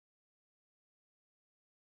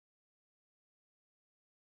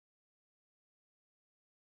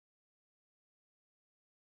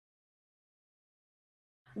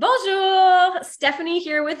Bonjour, Stephanie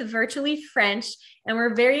here with Virtually French, and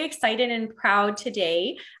we're very excited and proud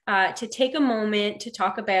today to take a moment to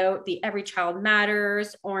talk about the Every Child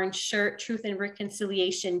Matters Orange Shirt Truth and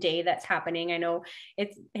Reconciliation Day that's happening. I know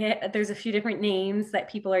there's a few different names that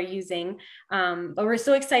people are using, but we're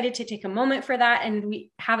so excited to take a moment for that, and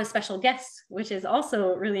we have a special guest, which is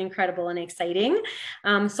also really incredible and exciting.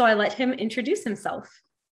 So I let him introduce himself.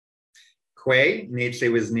 Quay, Nietzsche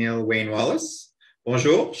was Neil Wayne Wallace.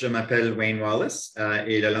 Bonjour, je m'appelle Wayne Wallace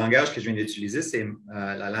et le langage que je viens d'utiliser, c'est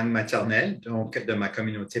la langue maternelle donc, de ma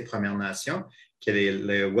communauté Première Nation, qui est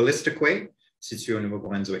le Wolastoqey, situé au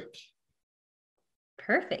Nouveau-Brunswick.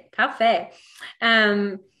 Perfect, parfait.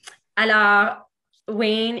 Alors,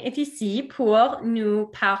 Wayne est ici pour nous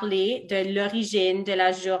parler de l'origine de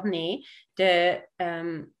la journée de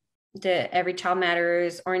Every Child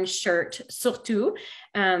Matters Orange Shirt, surtout.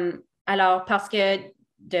 Alors, parce que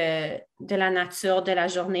de la nature de la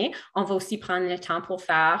journée, on va aussi prendre le temps pour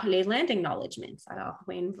faire les land acknowledgements. Alors,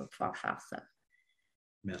 Wayne va pouvoir faire ça.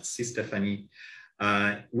 Merci, Stéphanie.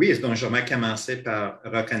 Oui, donc j'aimerais commencer par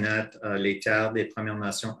reconnaître les terres des Premières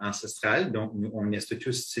Nations ancestrales. Donc, on est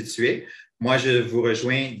tous situés. Moi, je vous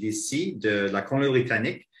rejoins d'ici, de la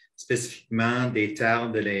Colombie-Britannique, spécifiquement des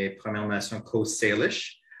terres des Premières Nations Coast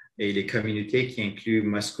Salish et les communautés qui incluent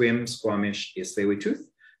Musqueam, Squamish et Tsleil-Waututh.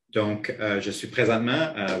 Donc, je suis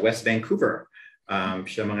présentement à West Vancouver.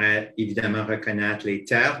 J'aimerais évidemment reconnaître les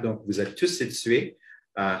terres. Donc, vous êtes tous situés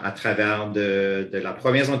à travers de la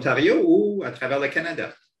province d'Ontario ou à travers le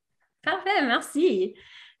Canada. Parfait, merci.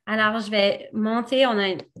 Alors, je vais monter. On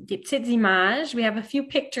a des petites images. We have a few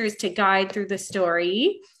pictures to guide through the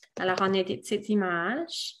story. Alors, on a des petites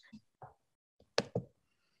images.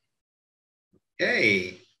 OK,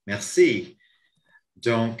 merci.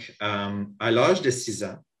 Donc, à l'âge de 6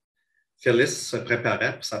 ans, Phyllis se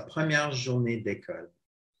préparait pour sa première journée d'école.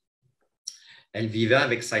 Elle vivait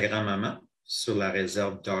avec sa grand-maman sur la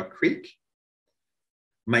réserve Dog Creek.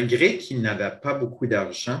 Malgré qu'il n'avait pas beaucoup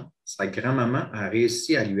d'argent, sa grand-maman a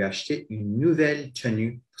réussi à lui acheter une nouvelle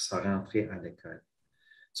tenue pour sa rentrée à l'école.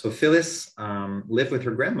 So Phyllis lived with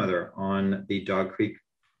her grandmother on the Dog Creek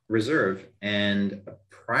Reserve, and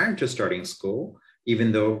prior to starting school,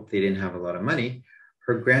 even though they didn't have a lot of money,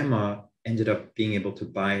 her grandma ended up being able to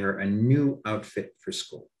buy her a new outfit for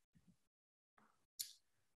school.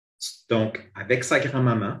 Donc, avec sa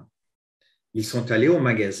grand-maman, ils sont allés au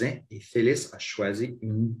magasin et Phyllis a choisi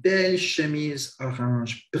une belle chemise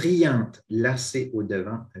orange brillante lacée au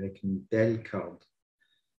devant avec une belle corde.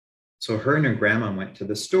 So her and her grandma went to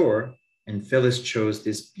the store and Phyllis chose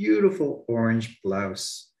this beautiful orange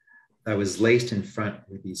blouse that was laced in front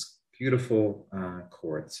with these beautiful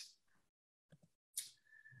cords.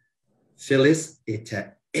 Phyllis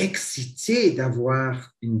était excitée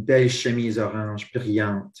d'avoir une belle chemise orange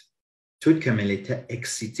brillante, tout comme elle était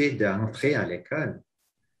excitée d'entrer à l'école.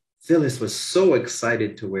 Phyllis was so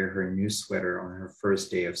excited to wear her new sweater on her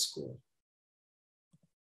first day of school.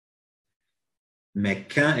 Mais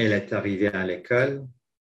quand elle est arrivée à l'école,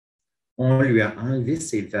 on lui a enlevé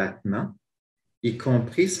ses vêtements, y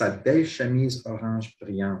compris sa belle chemise orange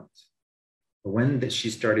brillante. When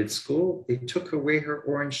she started school, they took away her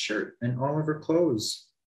orange shirt and all of her clothes.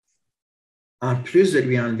 En plus de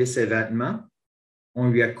lui enlever ses vêtements,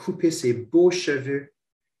 on lui a coupé ses beaux cheveux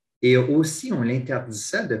et aussi on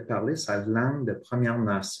l'interdisait de parler sa langue de Première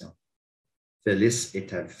Nation. Phyllis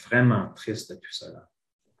était vraiment triste de tout cela.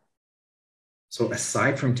 So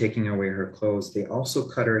aside from taking away her clothes, they also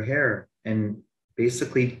cut her hair and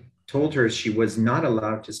basically told her she was not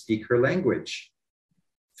allowed to speak her language.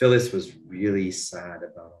 Phyllis was really sad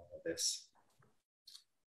about all of this.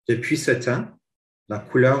 Depuis ce temps, la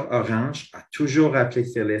couleur orange a toujours rappelé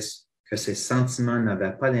Phyllis que ses sentiments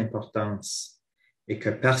n'avaient pas d'importance et que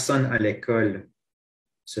personne à l'école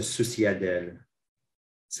se souciait d'elle.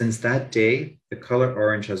 Since that day, the color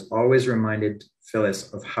orange has always reminded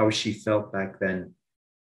Phyllis of how she felt back then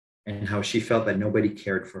and how she felt that nobody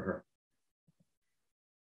cared for her.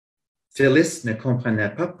 Phyllis ne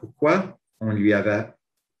comprenait pas pourquoi on lui avait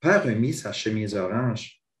pas remis sa chemise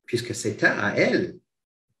orange, puisque c'était à elle.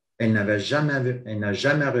 Elle n'a jamais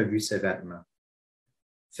revu ses vêtements.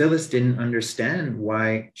 Phyllis didn't understand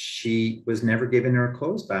why she was never given her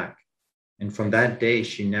clothes back. And from that day,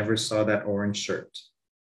 she never saw that orange shirt.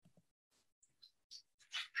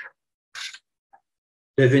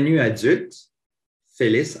 Devenue adulte,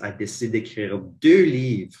 Phyllis a décidé d'écrire 2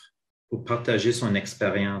 livres pour partager son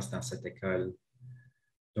expérience dans cette école.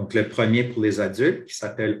 Donc, le premier pour les adultes qui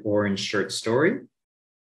s'appelle Orange Shirt Story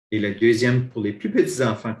et le deuxième pour les plus petits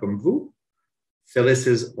enfants comme vous,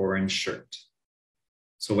 Phyllis's Orange Shirt.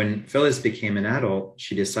 So when Phyllis became an adult,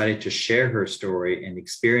 she decided to share her story and the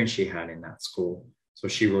experience she had in that school. So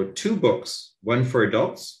she wrote 2 books, one for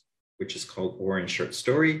adults, which is called Orange Shirt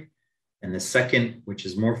Story, and the second, which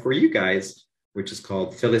is more for you guys, which is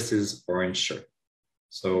called Phyllis's Orange Shirt.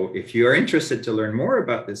 So if you are interested to learn more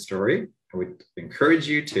about this story, I would encourage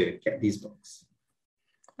you to get these books.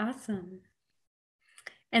 Awesome.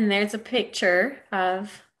 And there's a picture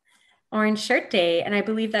of Orange Shirt Day, and I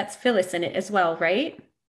believe that's Phyllis in it as well, right?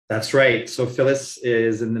 That's right. So Phyllis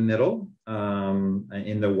is in the middle,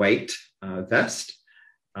 in the white vest.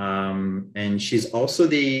 And she's also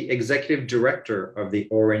the executive director of the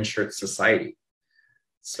Orange Shirt Society.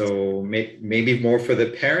 So maybe more for the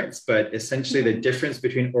parents, but essentially the difference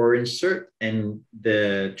between Orange Shirt and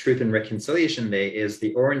the Truth and Reconciliation Day is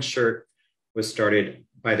the Orange Shirt was started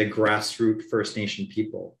by the grassroots First Nation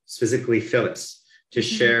people, specifically Phyllis, to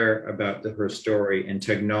share about her story and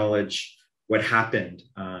to acknowledge what happened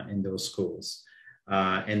in those schools.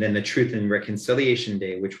 And then the Truth and Reconciliation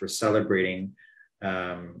Day, which we're celebrating,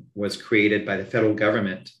 was created by the federal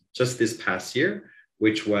government just this past year,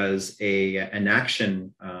 which was an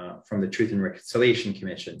action from the Truth and Reconciliation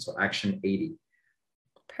Commission, so Action 80.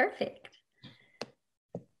 Perfect.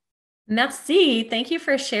 Merci. Thank you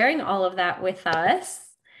for sharing all of that with us.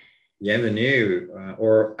 Bienvenue,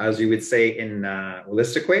 or as you would say in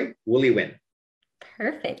Wolastoqey, Woliwon.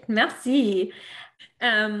 Perfect. Merci.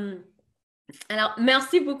 Alors,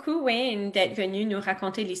 merci beaucoup, Wayne, d'être venu nous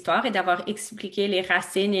raconter l'histoire et d'avoir expliqué les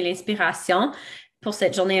racines et l'inspiration pour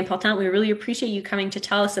cette journée importante. We really appreciate you coming to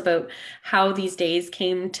tell us about how these days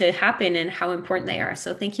came to happen and how important they are.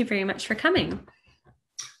 So thank you very much for coming.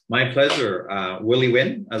 My pleasure.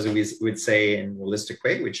 Woliwon, as we would say in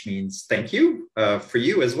Wolastoqey, which means thank you for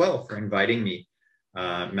you as well for inviting me.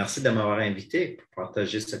 Merci de m'avoir invité pour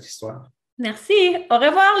partager cette histoire. Merci. Au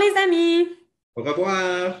revoir, les amis. Au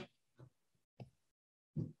revoir.